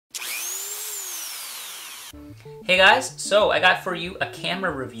Hey guys, so I got for you a camera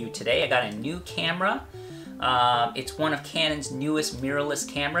review today. I got a new camera. It's one of Canon's newest mirrorless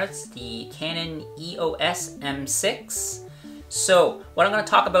cameras, the Canon EOS M6. So what I'm going to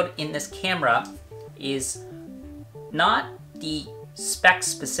talk about in this camera is not the specs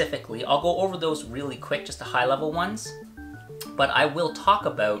specifically. I'll go over those really quick, just the high level ones. But I will talk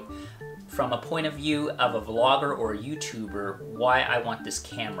about, from a point of view of a vlogger or a YouTuber, why I want this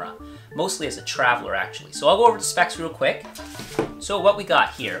camera. Mostly as a traveler, actually. So I'll go over the specs real quick. So what we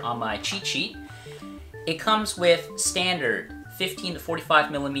got here on my cheat sheet, it comes with standard 15 to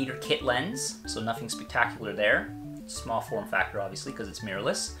 45 millimeter kit lens, so nothing spectacular there. Small form factor, obviously, because it's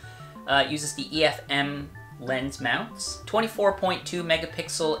mirrorless. It uses the EFM lens mounts. 24.2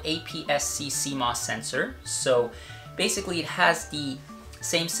 megapixel APS-C CMOS sensor. So basically it has the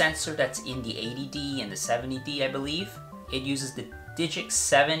same sensor that's in the 80D and the 70D, I believe. It uses the Digic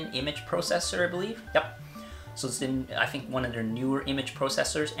 7 image processor, I believe. Yep. So it's I think one of their newer image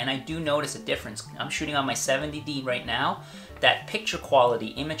processors, and I do notice a difference. I'm shooting on my 70D right now. That picture quality,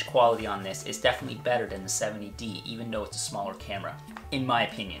 image quality on this is definitely better than the 70D, even though it's a smaller camera, in my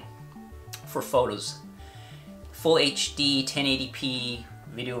opinion. For photos, full HD, 1080p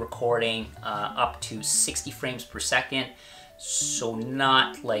video recording, up to 60 frames per second. So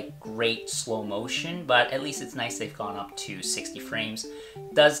not like great slow motion, but at least it's nice they've gone up to 60 frames.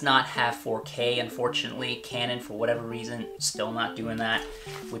 Does not have 4K, unfortunately. Canon, for whatever reason, still not doing that,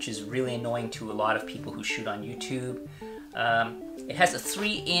 which is really annoying to a lot of people who shoot on YouTube. It has a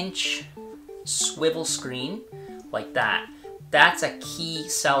 3-inch swivel screen, like that. That's a key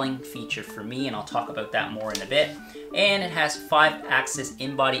selling feature for me, and I'll talk about that more in a bit. And it has 5-axis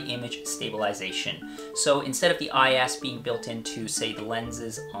in-body image stabilization. So instead of the IS being built into, say, the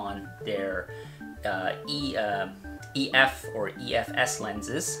lenses on their EF or EFS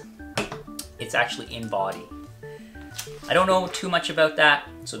lenses, it's actually in-body. I don't know too much about that,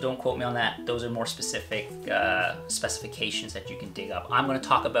 so don't quote me on that. Those are more specific specifications that you can dig up. I'm going to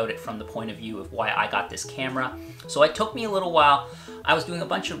talk about it from the point of view of why I got this camera. So it took me a little while. I was doing a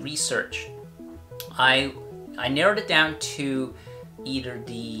bunch of research. I narrowed it down to either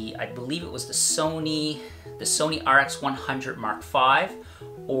I believe it was the Sony RX100 Mark V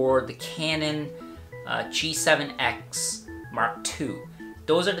or the Canon G7X Mark II.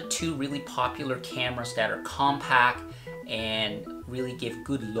 Those are the two really popular cameras that are compact and really give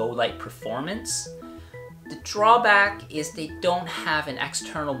good low light performance. The drawback is they don't have an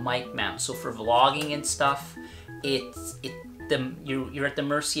external mic mount, so for vlogging and stuff, you're at the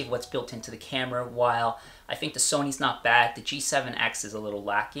mercy of what's built into the camera. While I think the Sony's not bad, the G7X is a little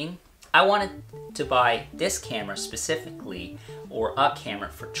lacking. I wanted to buy this camera specifically, or a camera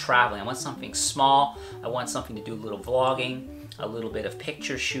for traveling. I want something small. I want something to do a little vlogging, a little bit of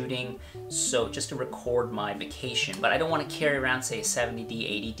picture shooting, so just to record my vacation. But I don't want to carry around, say, a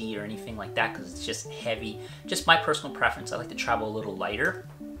 70D, 80D or anything like that, because it's just heavy. Just my personal preference. I like to travel a little lighter.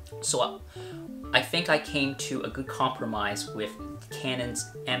 So I think I came to a good compromise with Canon's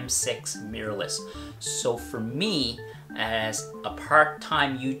M6 mirrorless. So for me, as a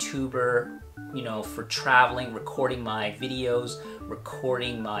part-time YouTuber, you know, for traveling, recording my videos,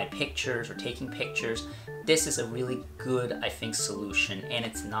 recording my pictures or taking pictures, this is a really good, I think, solution, and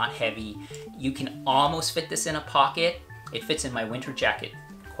it's not heavy. You can almost fit this in a pocket. It fits in my winter jacket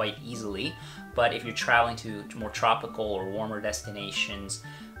quite easily, but if you're traveling to more tropical or warmer destinations,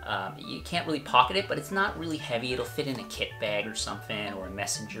 you can't really pocket it, but it's not really heavy. It'll fit in a kit bag or something, or a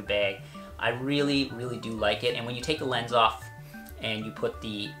messenger bag. I really, really do like it, and when you take the lens off and you put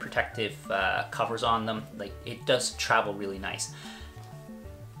the protective covers on them, like, it does travel really nice.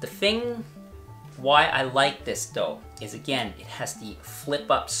 The thing why I like this though is, again, it has the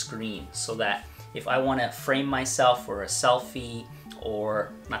flip-up screen, so that if I want to frame myself for a selfie,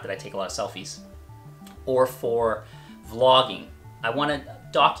 or not that I take a lot of selfies, or for vlogging, I want to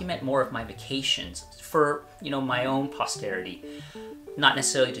document more of my vacations for, you know, my own posterity. Not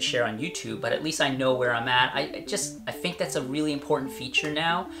necessarily to share on YouTube, but at least I know where I'm at. I think that's a really important feature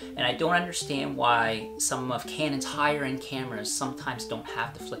now, and I don't understand why some of Canon's higher end cameras sometimes don't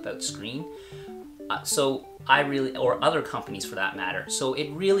have the flip out screen. Or other companies for that matter. So it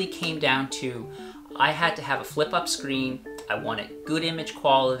really came down to, I had to have a flip up screen, I wanted good image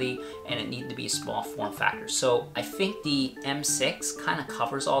quality, and it needed to be a small form factor. So I think the M6 kind of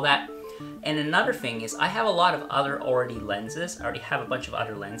covers all that. And another thing is, I have a lot of other lenses. I already have a bunch of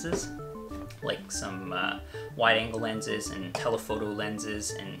other lenses, like some wide angle lenses and telephoto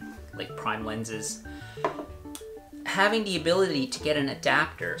lenses and like prime lenses. Having the ability to get an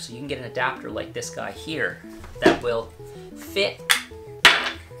adapter, so you can get an adapter like this guy here, that will fit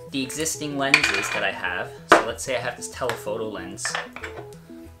the existing lenses that I have, so let's say I have this telephoto lens,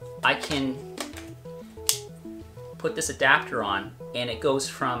 I can put this adapter on and it goes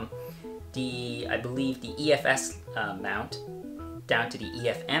from the, I believe, the EFS mount down to the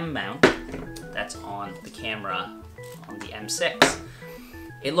EFM mount that's on the camera on the M6.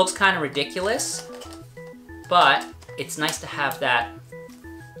 It looks kind of ridiculous, but it's nice to have that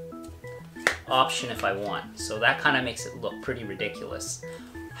option if I want. So that kind of makes it look pretty ridiculous.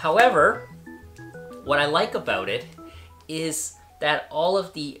 However, what I like about it is that all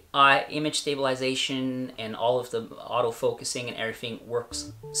of the image stabilization and all of the autofocusing and everything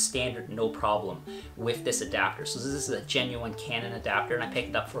works standard, no problem with this adapter. So this is a genuine Canon adapter and I picked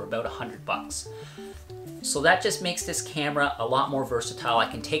it up for about $100. So that just makes this camera a lot more versatile. I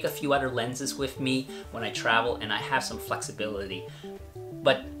can take a few other lenses with me when I travel and I have some flexibility,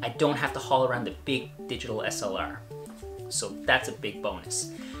 but I don't have to haul around the big digital SLR. So that's a big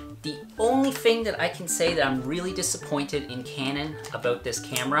bonus. The only thing that I can say that I'm really disappointed in Canon about this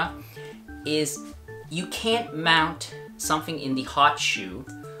camera is you can't mount something in the hot shoe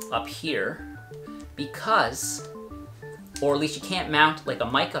up here because, or at least you can't mount like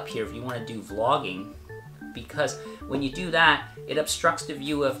a mic up here if you want to do vlogging, because when you do that, it obstructs the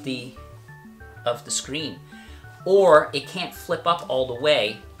view of the screen. Or it can't flip up all the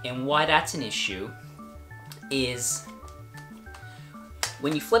way, and why that's an issue is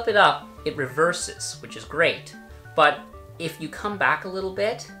when you flip it up, it reverses, which is great. But if you come back a little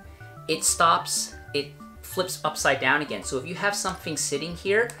bit, it stops, it flips upside down again. So if you have something sitting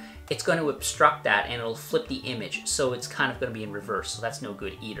here, it's going to obstruct that and it'll flip the image. So it's kind of going to be in reverse, so that's no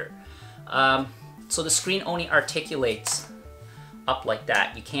good either. So the screen only articulates up like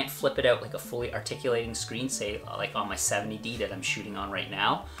that. You can't flip it out like a fully articulating screen, say like on my 70D that I'm shooting on right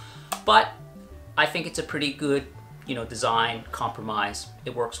now. But I think it's a pretty good, you know, design, compromise.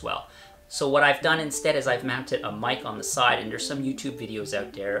 It works well. So what I've done instead is I've mounted a mic on the side, and there's some YouTube videos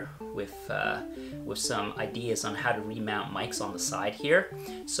out there with some ideas on how to remount mics on the side here.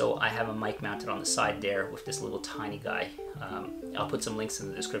 So I have a mic mounted on the side there with this little tiny guy. I'll put some links in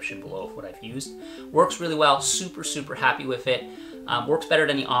the description below of what I've used. Works really well, super, super happy with it. Works better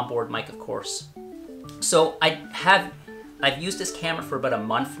than the onboard mic, of course. So I've used this camera for about a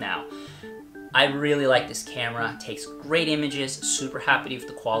month now. I really like this camera, it takes great images, super happy with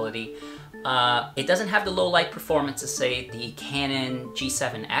the quality. It doesn't have the low light performance as say the Canon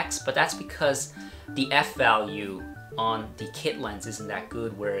G7X, but that's because the f value on the kit lens isn't that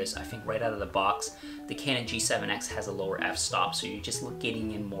good, whereas I think right out of the box, the Canon G7X has a lower f-stop, so you're just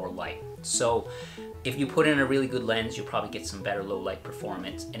getting in more light. So if you put in a really good lens, you'll probably get some better low light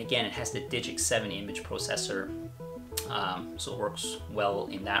performance. And again, it has the Digic 7 image processor, so it works well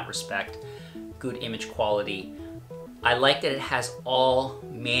in that respect. Good image quality. I like that it has all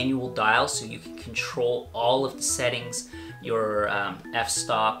manual dials, so you can control all of the settings, your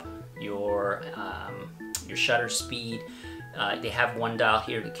f-stop, your shutter speed. They have one dial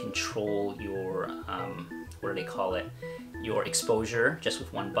here to control your, what do they call it? Your exposure, just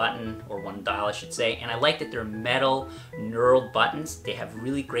with one button, or one dial I should say. And I like that they're metal knurled buttons. They have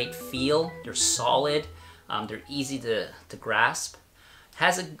really great feel, they're solid, they're easy to grasp.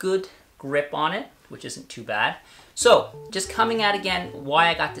 Has a good grip on it, which isn't too bad. So just coming at again why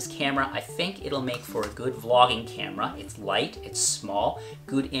I got this camera, I think it'll make for a good vlogging camera. It's light, it's small,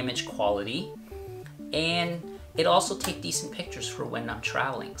 good image quality, and it also takes decent pictures for when I'm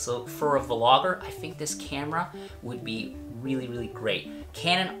traveling. So for a vlogger, I think this camera would be really, really great.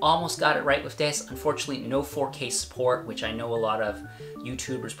 Canon almost got it right with this. Unfortunately, no 4K support, which I know a lot of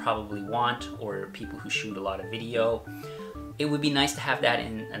YouTubers probably want, or people who shoot a lot of video. It would be nice to have that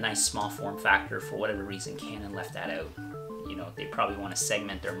in a nice small form factor. For whatever reason, Canon left that out. You know, they probably want to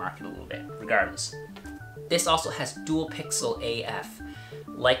segment their market a little bit, regardless. This also has dual pixel AF,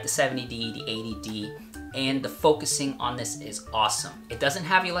 like the 70D, the 80D, and the focusing on this is awesome. It doesn't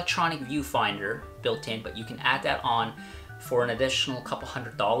have the electronic viewfinder built in, but you can add that on for an additional couple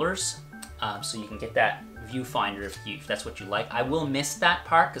 $100. So you can get that viewfinder if that's what you like. I will miss that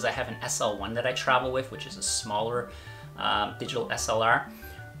part because I have an SL1 that I travel with, which is a smaller digital SLR,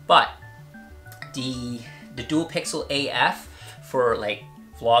 but the dual pixel AF for like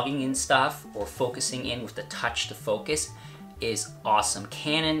vlogging and stuff, or focusing in with the touch to focus, is awesome.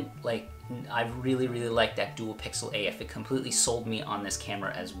 Canon, like, I really, really like that dual pixel AF. It completely sold me on this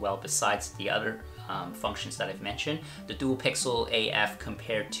camera as well, besides the other functions that I've mentioned. The dual pixel AF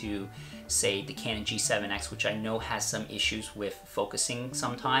compared to, say, the Canon G7X, which I know has some issues with focusing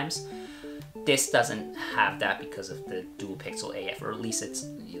sometimes. This doesn't have that because of the dual pixel AF, or at least it's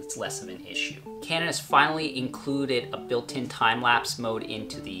less of an issue. Canon has finally included a built-in time-lapse mode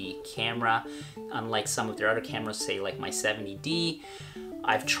into the camera, unlike some of their other cameras, say like my 70D.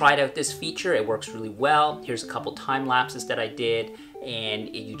 I've tried out this feature, it works really well. Here's a couple time lapses that I did,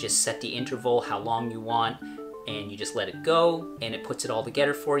 and you just set the interval, how long you want, and you just let it go, and it puts it all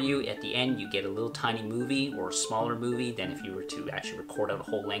together for you. At the end, you get a little tiny movie, or a smaller movie than if you were to actually record out a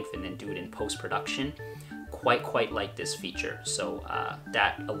whole length and then do it in post-production. Quite like this feature. So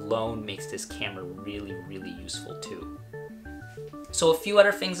that alone makes this camera really useful too. So a few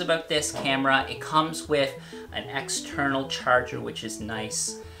other things about this camera. It comes with an external charger, which is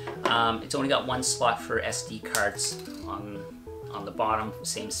nice. It's only got one slot for SD cards on the bottom,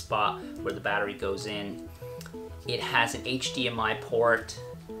 same spot where the battery goes in. It has an HDMI port.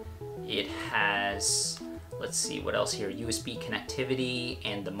 It has, let's see what else here, USB connectivity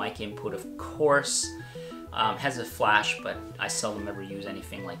and the mic input, of course. Has a flash, but I seldom ever use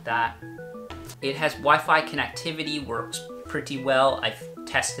anything like that. It has Wi-Fi connectivity, works pretty well. I've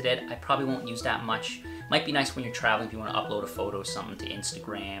tested it. I probably won't use that much. Might be nice when you're traveling if you want to upload a photo or something to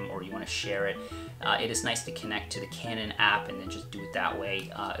Instagram, or you want to share it. It is nice to connect to the Canon app and then just do it that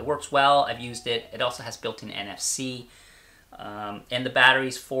way. It works well. I've used it. It also has built-in NFC. And the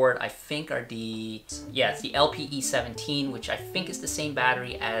batteries for it, I think, are it's the LPE17, which I think is the same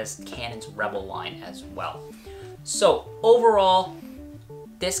battery as Canon's Rebel line as well. So overall,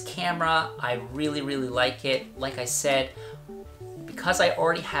 this camera, I really like it. Like I said, because I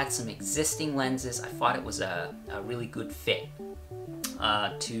already had some existing lenses, I thought it was a really good fit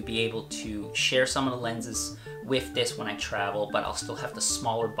to be able to share some of the lenses with this when I travel, but I'll still have the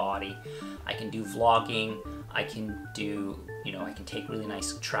smaller body. I can do vlogging, I can do, I can take really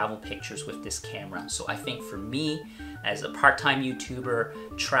nice travel pictures with this camera. So I think for me, as a part-time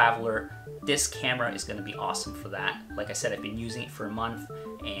YouTuber, traveler, this camera is gonna be awesome for that. Like I said, I've been using it for a month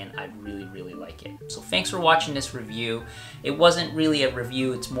and I really like it. So thanks for watching this review. It wasn't really a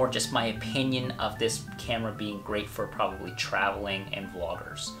review, it's more just my opinion of this camera being great for probably traveling and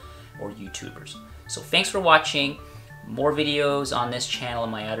vloggers or YouTubers. So thanks for watching. More videos on this channel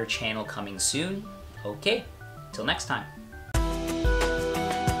and my other channel coming soon. Okay, till next time.